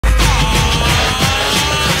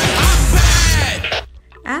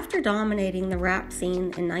After dominating the rap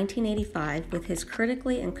scene in 1985 with his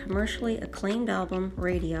critically and commercially acclaimed album,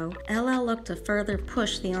 Radio, LL looked to further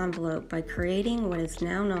push the envelope by creating what is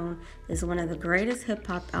now known as one of the greatest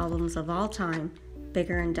hip-hop albums of all time,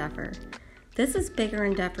 Bigger and Deffer. This is Bigger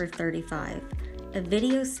and Deffer 35, a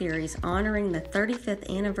video series honoring the 35th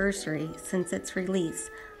anniversary since its release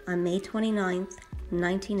on May 29,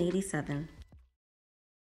 1987.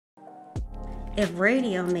 If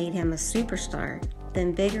Radio made him a superstar,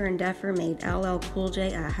 then Bigger and Deffer made LL Cool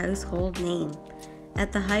J a household name.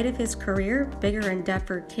 At the height of his career, Bigger and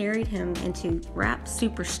Deffer carried him into rap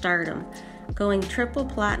superstardom, going triple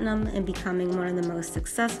platinum and becoming one of the most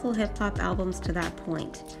successful hip-hop albums to that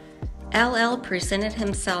point. LL presented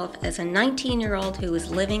himself as a 19-year-old who was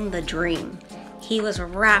living the dream. He was a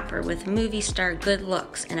rapper with movie star good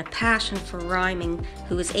looks and a passion for rhyming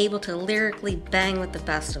who was able to lyrically bang with the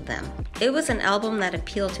best of them. It was an album that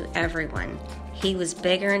appealed to everyone. He was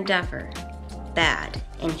Bigger and Deffer, bad,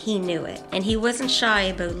 and he knew it. And he wasn't shy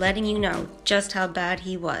about letting you know just how bad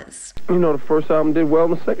he was. You know, the first album did well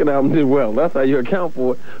and the second album did well. That's how you account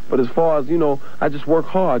for it. But as far as, I just work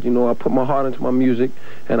hard. I put my heart into my music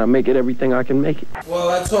and I make it everything I can make it. Well,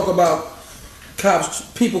 I talk about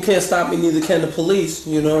cops, people can't stop me, neither can the police,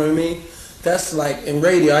 you know what I mean? That's like in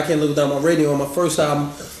Radio, I can't live without my radio. On my first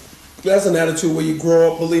album, that's an attitude where you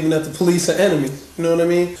grow up believing that the police are enemies, you know what I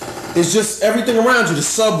mean? It's just everything around you, the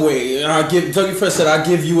subway, Dougie Fresh said, I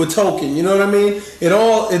give you a token, you know what I mean?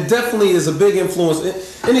 It definitely is a big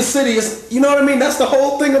influence. Any city, you know what I mean? That's the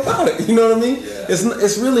whole thing about it, you know what I mean? Yeah.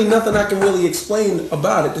 It's really nothing I can really explain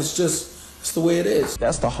about it. It's the way it is.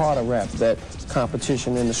 That's the heart of rap, that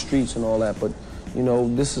competition in the streets and all that, but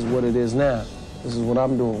this is what it is now. This is what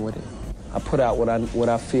I'm doing with it. I put out what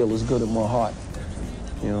I feel is good in my heart.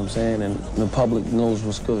 You know what I'm saying? And the public knows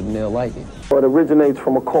what's good and they'll like it. It originates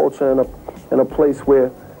from a culture and a place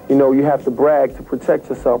where, you have to brag to protect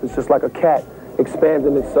yourself. It's just like a cat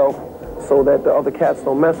expanding itself so that the other cats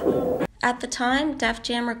don't mess with it. At the time, Def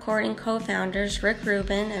Jam Recording co-founders Rick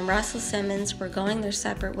Rubin and Russell Simmons were going their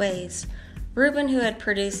separate ways. Rubin, who had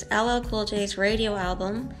produced LL Cool J's Radio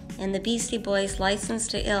album and the Beastie Boys' License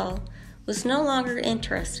to Ill, was no longer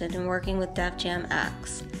interested in working with Def Jam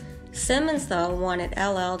acts. Simmons, though, wanted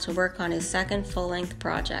LL to work on his second full-length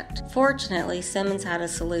project. Fortunately, Simmons had a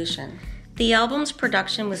solution. The album's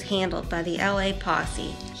production was handled by the LA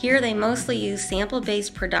Posse. Here they mostly used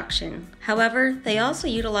sample-based production. However, they also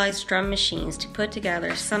utilized drum machines to put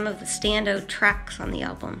together some of the standout tracks on the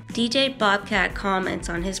album. DJ Bobcat comments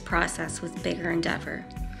on his process with Bigger and Deffer.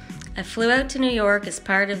 I flew out to New York as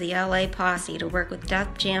part of the LA Posse to work with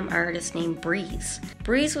Def Jam artist named Breeze.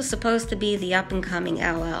 Breeze was supposed to be the up-and-coming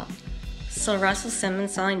LL, so Russell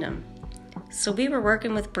Simmons signed him. So we were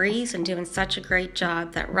working with Breeze and doing such a great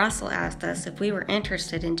job that Russell asked us if we were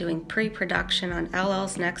interested in doing pre-production on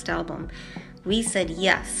LL's next album. We said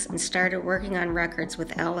yes and started working on records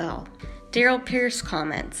with LL. Daryl Pierce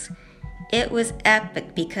comments, "It was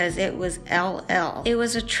epic because it was LL. It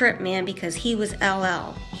was a trip, man, because he was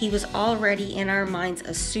LL. He was already in our minds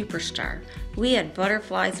a superstar. We had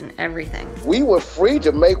butterflies and everything." We were free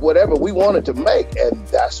to make whatever we wanted to make, and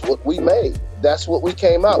that's what we made. That's what we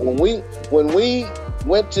came out. When we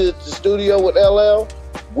went to the studio with LL,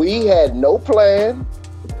 we had no plan.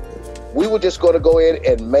 We were just going to go in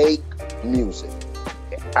and make music.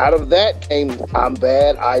 Out of that came I'm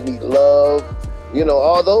Bad, I Need Love,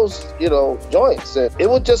 all those, joints. And it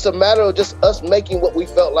was just a matter of just us making what we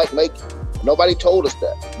felt like making. Nobody told us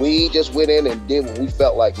that. We just went in and did what we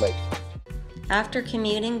felt like making. After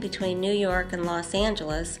commuting between New York and Los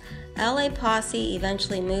Angeles, LA Posse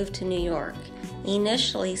eventually moved to New York,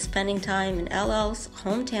 initially spending time in LL's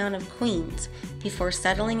hometown of Queens before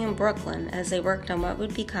settling in Brooklyn as they worked on what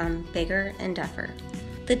would become Bigger and Deffer.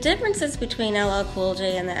 The differences between LL Cool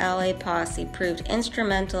J and the LA Posse proved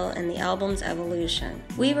instrumental in the album's evolution.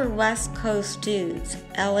 We were West Coast dudes,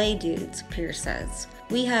 LA dudes, Pierce says.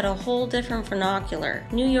 We had a whole different vernacular.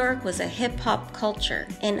 New York was a hip-hop culture.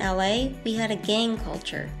 In LA, we had a gang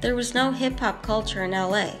culture. There was no hip-hop culture in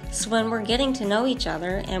LA. So when we're getting to know each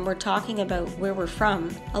other and we're talking about where we're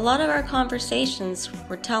from, a lot of our conversations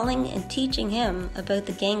were telling and teaching him about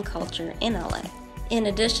the gang culture in LA. In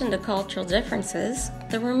addition to cultural differences,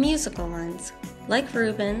 there were musical ones. Like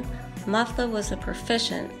Rubin, Muffla was a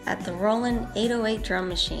proficient at the Roland 808 drum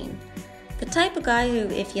machine. The type of guy who,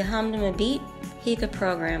 if you hummed him a beat, he could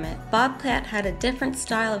program it. Bobcat had a different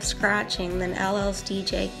style of scratching than LL's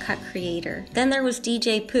DJ Cut Creator. Then there was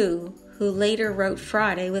DJ Pooh, who later wrote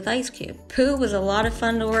Friday with Ice Cube. Pooh was a lot of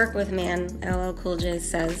fun to work with, man, LL Cool J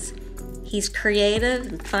says. He's creative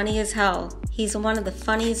and funny as hell. He He's one of the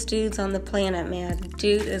funniest dudes on the planet, man.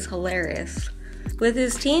 Dude is hilarious. With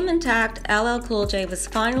his team intact, LL Cool J was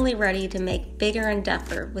finally ready to make Bigger and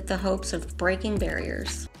Deffer with the hopes of breaking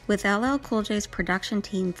barriers. With LL Cool J's production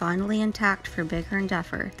team finally intact for Bigger and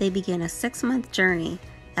Deffer, they began a 6-month journey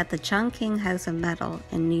at the Chung King House of Metal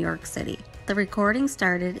in New York City. The recording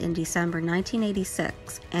started in December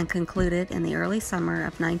 1986 and concluded in the early summer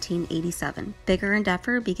of 1987. Bigger and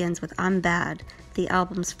Deffer begins with I'm Bad, the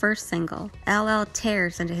album's first single. LL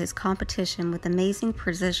tears into his competition with amazing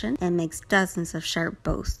precision and makes dozens of sharp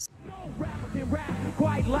boasts.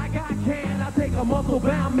 Quite like I can, I take a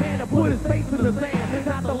muscle-bound man and put his face in the sand.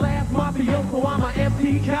 Not the last mafioso, I'm an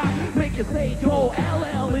empty cop. Make your stage go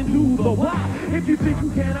LL and do the wop. If you think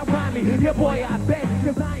you can outrhyme me, yeah boy I bet.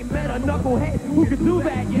 Cause I ain't met a knucklehead who can do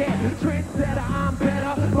that yet. Trendsetter, I'm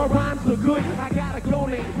better, my rhymes are good. I gotta go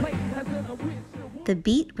named place as in a rich. The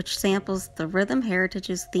beat, which samples the Rhythm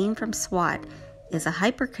Heritage's theme from SWAT, is a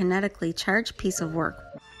hyperkinetically charged piece of work.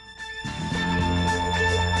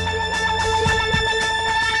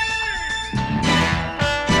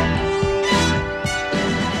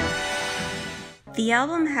 The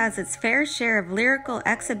album has its fair share of lyrical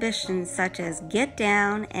exhibitions such as Get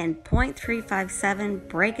Down and .357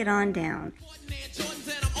 Break It On Down.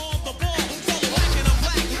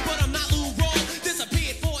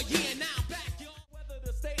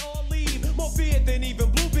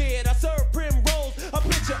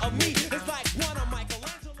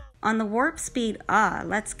 On the Warp Speed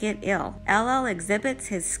Let's Get Ill, LL exhibits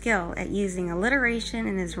his skill at using alliteration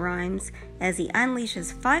in his rhymes as he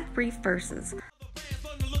unleashes 5 brief verses.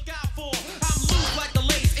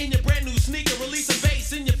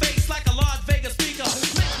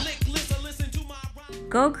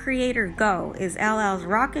 Go Creator Go is LL's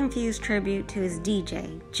rock-infused tribute to his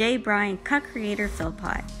DJ, J. Bryan Cut Creator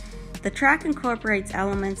Philpott. The track incorporates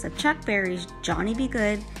elements of Chuck Berry's Johnny B.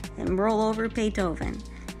 Good and Roll Over Beethoven,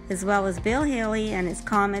 as well as Bill Haley and his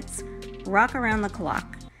Comets' Rock Around the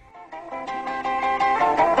Clock.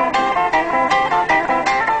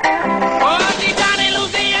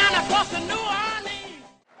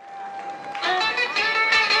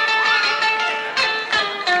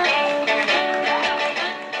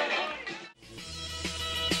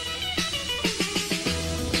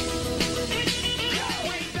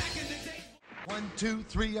 One, 2,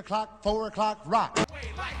 3 o'clock, 4 o'clock, rock. 1,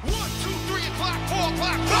 2, 3 o'clock, 4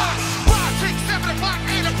 o'clock, rock. 5, 6, 7 o'clock,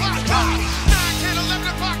 8 o'clock, rock. 9, 10, 11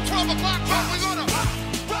 o'clock, 12 o'clock, rock. We're gonna rock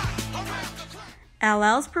around the clock.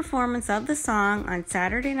 LL's performance of the song on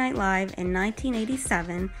Saturday Night Live in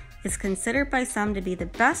 1987 is considered by some to be the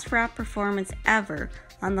best rap performance ever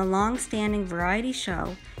on the long-standing variety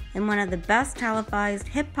show and one of the best televised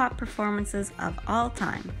hip-hop performances of all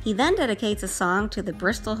time. He then dedicates a song to the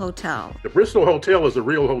Bristol Hotel. The Bristol Hotel is a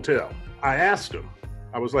real hotel. I asked him,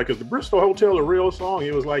 I was like, is the Bristol Hotel a real song?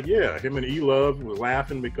 He was like, yeah. Him and E-Love was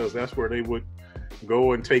laughing because that's where they would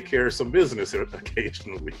go and take care of some business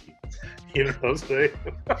occasionally. You know what I'm saying?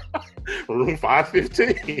 Room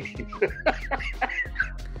 515.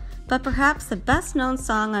 But perhaps the best-known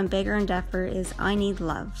song on Bigger and Deffer is I Need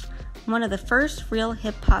Love, one of the first real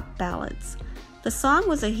hip-hop ballads. The song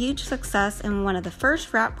was a huge success and one of the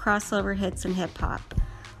first rap crossover hits in hip-hop.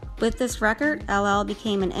 With this record, LL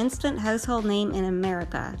became an instant household name in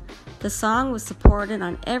America. The song was supported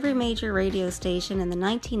on every major radio station in the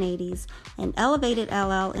 1980s and elevated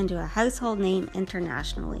LL into a household name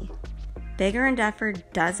internationally. Bigger and Deffer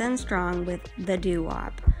does end strong with The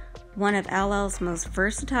Doo-Wop, one of LL's most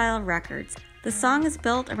versatile records. The song is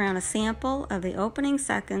built around a sample of the opening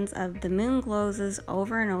seconds of The Moon Glows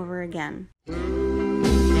Over and Over Again.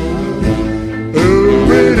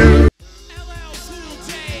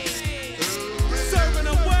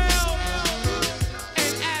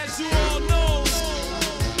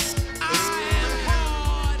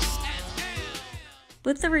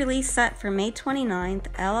 With the release set for May 29th,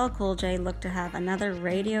 LL Cool J looked to have another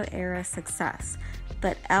radio-era success,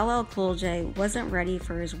 but LL Cool J wasn't ready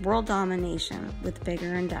for his world domination with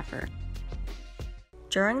Bigger and Deffer.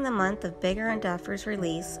 During the month of Bigger and Deffer's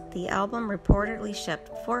release, the album reportedly shipped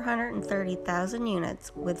 430,000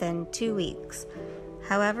 units within 2 weeks.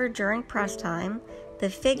 However, during press time, the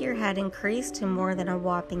figure had increased to more than a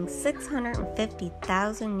whopping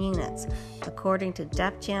 650,000 units, according to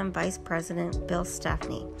Def Jam Vice President Bill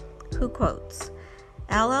Stepney, who quotes,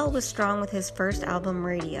 LL was strong with his first album,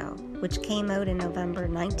 Radio, which came out in November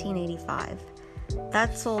 1985.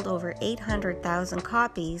 That sold over 800,000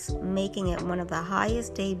 copies, making it one of the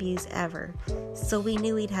highest debuts ever, so we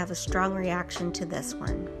knew he'd have a strong reaction to this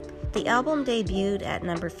one. The album debuted at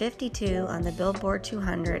number 52 on the Billboard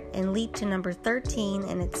 200 and leaped to number 13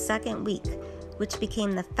 in its second week, which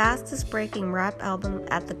became the fastest-breaking rap album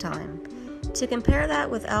at the time. To compare that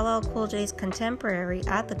with LL Cool J's contemporary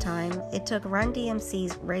at the time, it took Run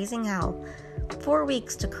DMC's Raising Hell 4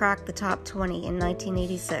 weeks to crack the top 20 in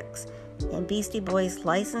 1986, and Beastie Boys'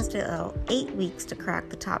 License to Ill 8 weeks to crack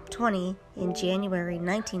the top 20 in January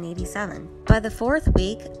 1987. By the fourth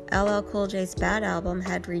week, LL Cool J's Bad Album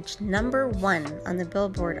had reached number 1 on the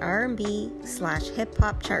Billboard R&B/hip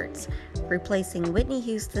hop charts, replacing Whitney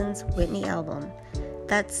Houston's Whitney album.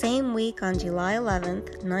 That same week, on July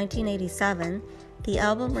 11th, 1987, the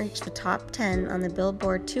album reached the top 10 on the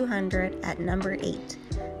Billboard 200 at number 8.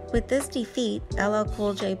 With this defeat, LL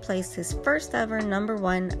Cool J placed his first ever number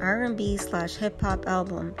 1 R&B/hip hop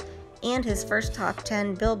album and his first top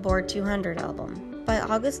 10 Billboard 200 album. By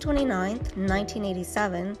August 29th,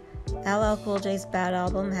 1987, LL Cool J's Bad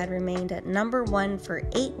Album had remained at number 1 for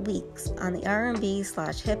 8 weeks on the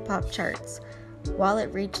R&B/hip hop charts, while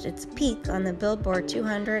it reached its peak on the Billboard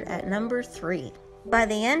 200 at number 3. By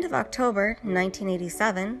the end of October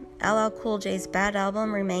 1987, LL Cool J's Bad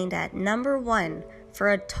Album remained at number 1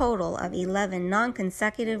 for a total of 11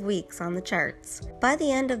 non-consecutive weeks on the charts. By the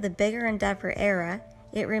end of the Bigger and Deffer era,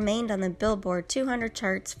 it remained on the Billboard 200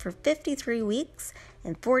 charts for 53 weeks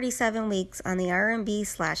and 47 weeks on the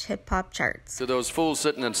R&B/hip hop charts. To those fools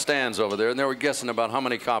sitting in stands over there, and they were guessing about how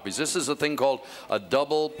many copies. This is a thing called a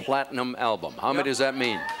double platinum album. How many does that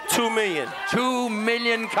mean? 2 million. 2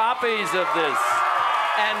 million copies of this.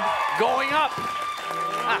 And going up.